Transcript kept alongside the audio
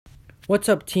What's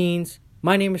up, teens?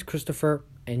 My name is Christopher,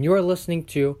 and you're listening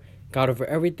to God Over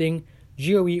Everything,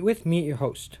 GOE, with me, your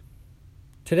host.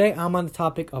 Today, I'm on the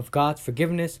topic of God's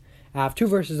forgiveness. I have two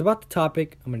verses about the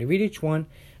topic. I'm going to read each one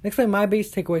and explain my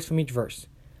base takeaways from each verse.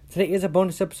 Today is a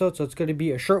bonus episode, so it's going to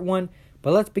be a short one,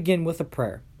 but let's begin with a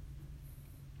prayer.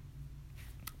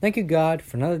 Thank you, God,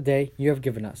 for another day you have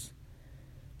given us.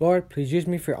 Lord, please use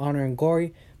me for your honor and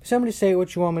glory. Please help me to say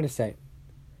what you want me to say.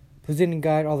 Please lead and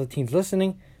guide all the teens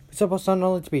listening. Please help us not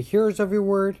only to be hearers of your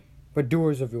word, but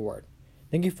doers of your word.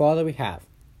 Thank you for all that we have. In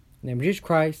the name of Jesus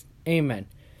Christ, amen.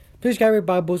 Please grab your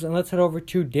Bibles and let's head over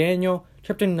to Daniel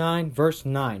chapter 9, verse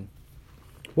 9,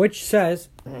 which says,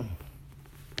 To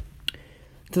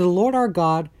the Lord our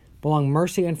God belong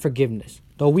mercy and forgiveness,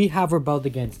 though we have rebelled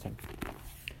against him.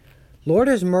 Lord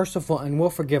is merciful and will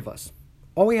forgive us.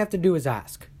 All we have to do is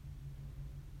ask.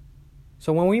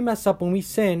 So when we mess up, when we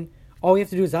sin, all we have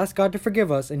to do is ask God to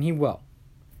forgive us, and he will.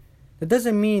 That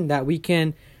doesn't mean that we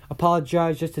can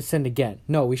apologize just to sin again.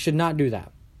 No, we should not do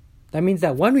that. That means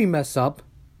that when we mess up,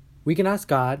 we can ask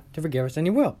God to forgive us, and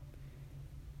he will.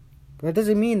 But that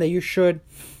doesn't mean that you should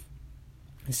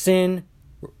sin,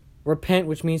 repent,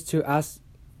 which means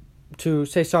to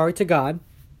say sorry to God,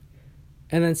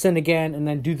 and then sin again, and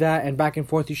then do that, and back and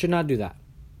forth. You should not do that.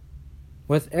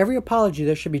 With every apology,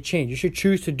 there should be change. You should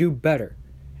choose to do better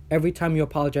every time you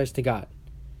apologize to God.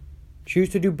 Choose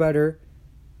to do better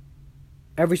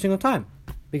every single time.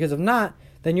 Because if not,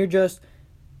 then you're just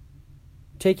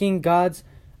taking God's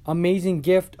amazing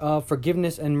gift of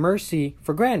forgiveness and mercy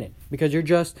for granted. Because you're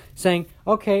just saying,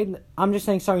 okay, I'm just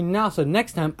saying sorry now, so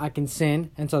next time I can sin,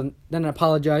 and so then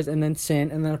apologize, and then sin,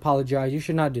 and then apologize. You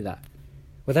should not do that.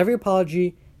 With every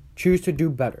apology, choose to do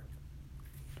better.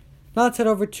 Now let's head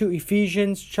over to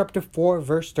Ephesians chapter 4,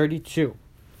 verse 32.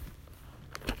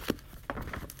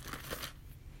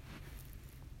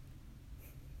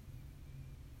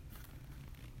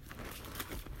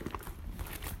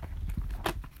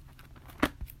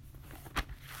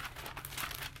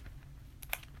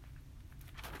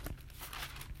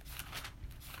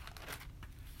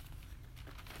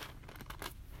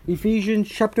 Ephesians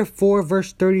chapter 4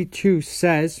 verse 32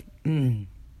 says, And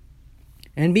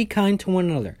be kind to one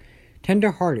another,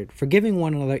 tender-hearted, forgiving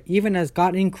one another, even as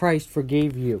God in Christ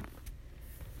forgave you.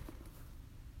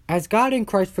 As God in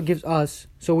Christ forgives us,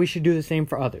 so we should do the same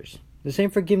for others. The same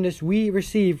forgiveness we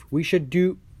receive, we should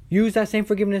use that same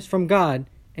forgiveness from God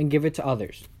and give it to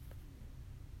others.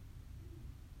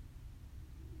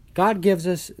 God gives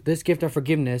us this gift of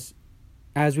forgiveness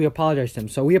as we apologize to him.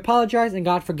 So we apologize and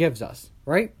God forgives us,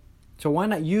 right? So why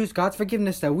not use God's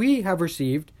forgiveness that we have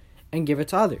received and give it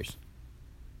to others?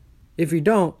 If you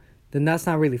don't, then that's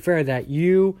not really fair that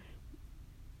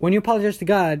when you apologize to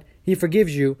God, he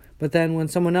forgives you, but then when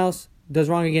someone else does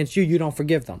wrong against you, you don't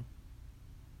forgive them.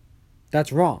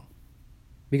 That's wrong.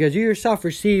 Because you yourself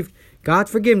received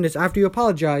God's forgiveness after you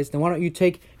apologized, then why don't you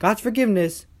take God's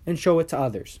forgiveness and show it to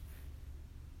others?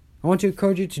 I want to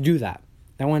encourage you to do that.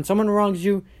 That when someone wrongs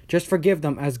you, just forgive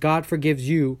them as God forgives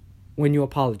you when you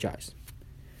apologize.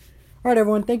 Alright,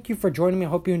 everyone, thank you for joining me. I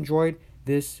hope you enjoyed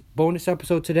this bonus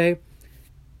episode today.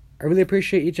 I really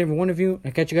appreciate each and every one of you.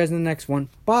 I'll catch you guys in the next one.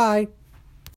 Bye!